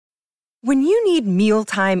When you need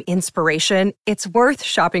mealtime inspiration, it's worth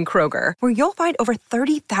shopping Kroger, where you'll find over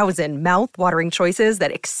 30,000 mouth-watering choices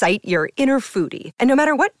that excite your inner foodie. And no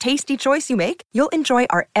matter what tasty choice you make, you'll enjoy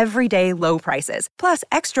our everyday low prices, plus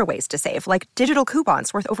extra ways to save, like digital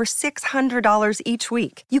coupons worth over $600 each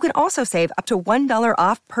week. You can also save up to $1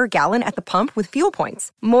 off per gallon at the pump with fuel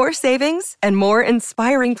points. More savings and more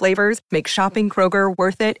inspiring flavors make shopping Kroger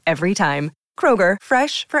worth it every time. Kroger,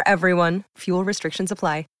 fresh for everyone. Fuel restrictions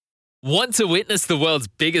apply. Want to witness the world's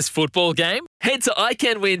biggest football game? Head to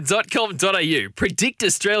iCanWin.com.au, predict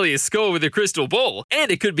Australia's score with a crystal ball, and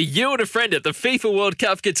it could be you and a friend at the FIFA World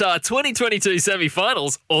Cup Qatar 2022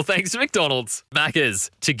 semi-finals, all thanks to McDonald's. Maccas,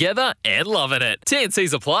 together and loving it.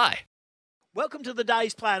 TNCs apply. Welcome to the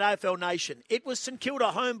day's play at AFL Nation. It was St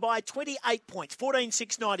Kilda home by 28 points,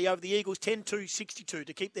 14-6-90 over the Eagles, 10-2-62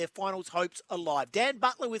 to keep their finals hopes alive. Dan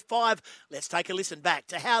Butler with 5. Let's take a listen back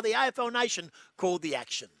to how the AFL Nation called the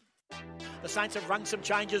action. The Saints have rung some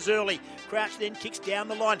changes early. Crouch then kicks down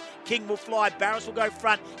the line. King will fly. Barras will go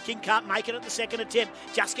front. King can't make it at the second attempt.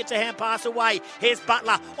 Just gets a hand pass away. Here's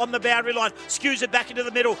Butler on the boundary line. Skews it back into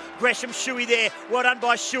the middle. Gresham Shuey there. Well done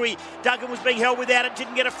by Shuey. Duggan was being held without it.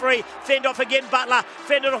 Didn't get a free. Fend off again Butler.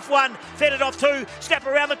 Fended off 1. Fended off 2. Snap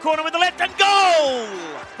around the corner with the left and goal!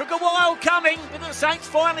 Took a while coming, but the Saints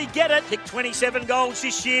finally get it. Kicked 27 goals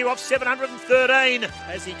this year off 713.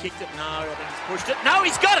 Has he kicked it? No, I think he's pushed it. No,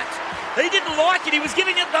 he's got it! He didn't like it. He was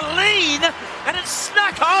giving it the lean, and it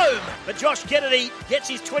snuck home. But Josh Kennedy gets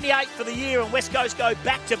his 28th for the year, and West Coast go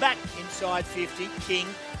back-to-back inside 50. King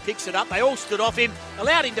picks it up. They all stood off him,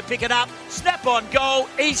 allowed him to pick it up. Snap on goal,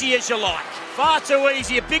 easy as you like. Far too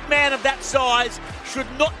easy. A big man of that size should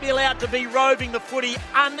not be allowed to be roving the footy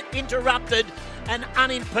uninterrupted and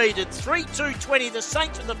unimpeded. 3-2-20, the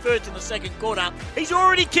Saints in the first and the second quarter. He's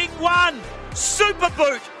already kicked 1. Super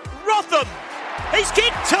boot. Rotham. He's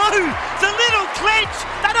kicked 2. The little clench.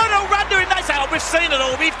 They don't all run to him. They say, oh, we've seen it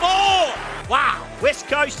all before. Wow. West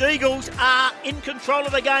Coast Eagles are in control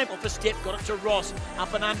of the game. Off a step, got it to Ross.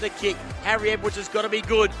 Up and under kick. Harry Edwards has got to be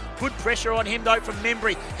good. Good pressure on him, though, from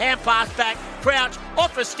Membry. Hand pass back. Crouch.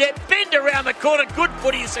 Off a step. Bend around the corner. Good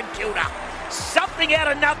footy, St Kilda. Something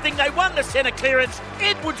out of nothing. They won the centre clearance.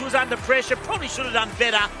 Edwards was under pressure. Probably should have done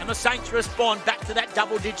better. And the Saints respond back to that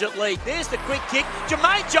double-digit lead. There's the quick kick.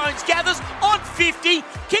 Jermaine Jones gathers on 50.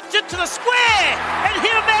 Kicks it to the square. And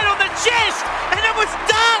hit a man on the chest. And it was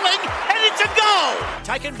Darling. And it's a goal.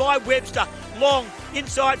 Taken by Webster. Long.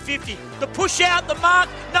 Inside 50. The push out, the mark.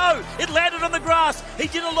 No, it landed on the grass. He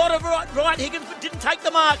did a lot of right. Higgins didn't take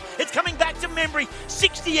the mark. It's coming back to Membry.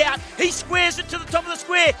 60 out. He squares it to the top of the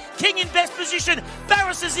square. King in best position.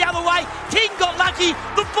 Barras is the other way. King got lucky.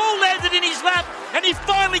 The ball landed in his lap. And he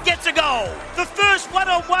finally gets a goal. The first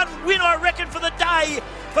one-on-one win, I reckon, for the day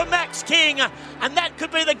for Max King. And that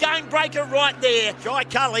could be the game breaker right there. Jai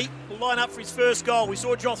Cully will line up for his first goal. We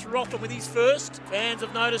saw Josh Rotham with his first. Fans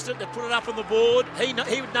have noticed it. They put it up on the board. He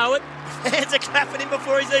would know it. Fans are clapping him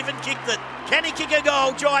before he's even kicked it. Can he kick a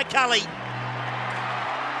goal, Jai Cully?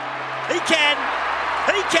 He can.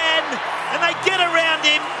 He can. And they get around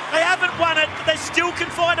him. They haven't won it, but they still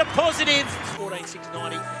can find a positive.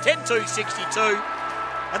 14-6-90, 10-2-62.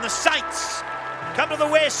 And the Saints come to the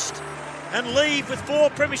West and leave with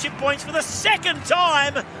 4 premiership points for the second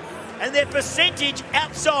time. And their percentage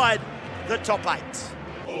outside the top 8.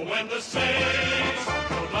 Oh, when the Saints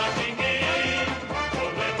go marching in.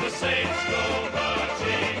 Oh, when the Saints go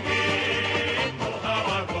marching in. Oh, how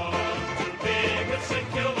I want to be with St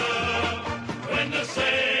Kilda. When the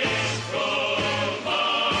Saints go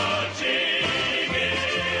marching in.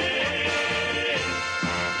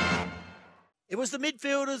 It was the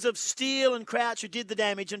midfielders of Steele and Crouch who did the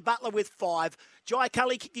damage, and Butler with 5. Jai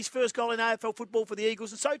Cully kicked his first goal in AFL football for the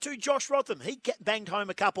Eagles, and so too Josh Rotham. He banged home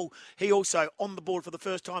a couple. He also on the board for the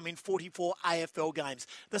first time in 44 AFL games.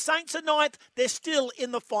 The Saints are 9th. They're still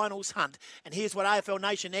in the finals hunt. And here's what AFL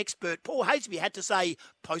Nation expert Paul Haseby had to say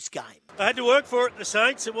post-game. They had to work for it, the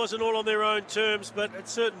Saints. It wasn't all on their own terms, but at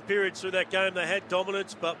certain periods through that game they had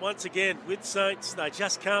dominance. But once again, with Saints, they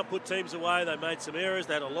just can't put teams away. They made some errors.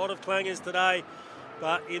 They had a lot of clangers today.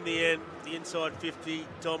 But in the end, the inside 50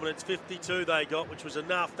 dominance, 52 they got, which was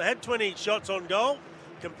enough. They had 20 shots on goal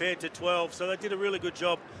compared to 12, so they did a really good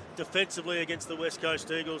job defensively against the West Coast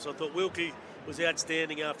Eagles. I thought Wilkie was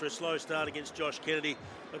outstanding after a slow start against Josh Kennedy,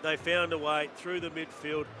 but they found a way through the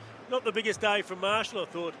midfield. Not the biggest day from Marshall. I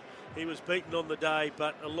thought he was beaten on the day,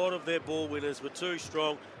 but a lot of their ball winners were too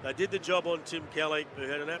strong. They did the job on Tim Kelly, who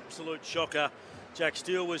had an absolute shocker. Jack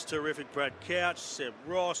Steele was terrific. Brad Couch, Seb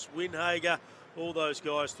Ross, Winhager, all those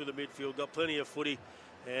guys through the midfield got plenty of footy,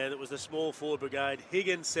 and it was the small forward brigade.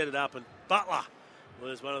 Higgins set it up, and Butler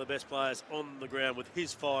was one of the best players on the ground with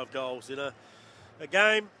his 5 goals in a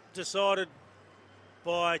game decided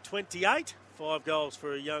by 28. 5 goals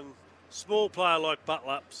for a young, small player like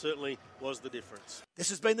Butler certainly was the difference. This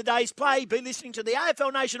has been the day's play. Be listening to the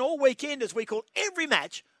AFL Nation all weekend as we call every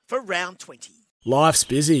match for round 20. Life's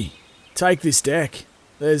busy. Take this deck.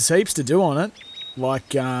 There's heaps to do on it, like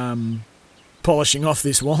polishing off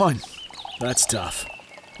this wine. That's tough.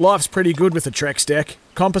 Life's pretty good with a Trex deck.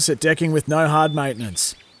 Composite decking with no hard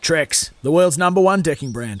maintenance. Trex, the world's #1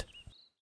 decking brand.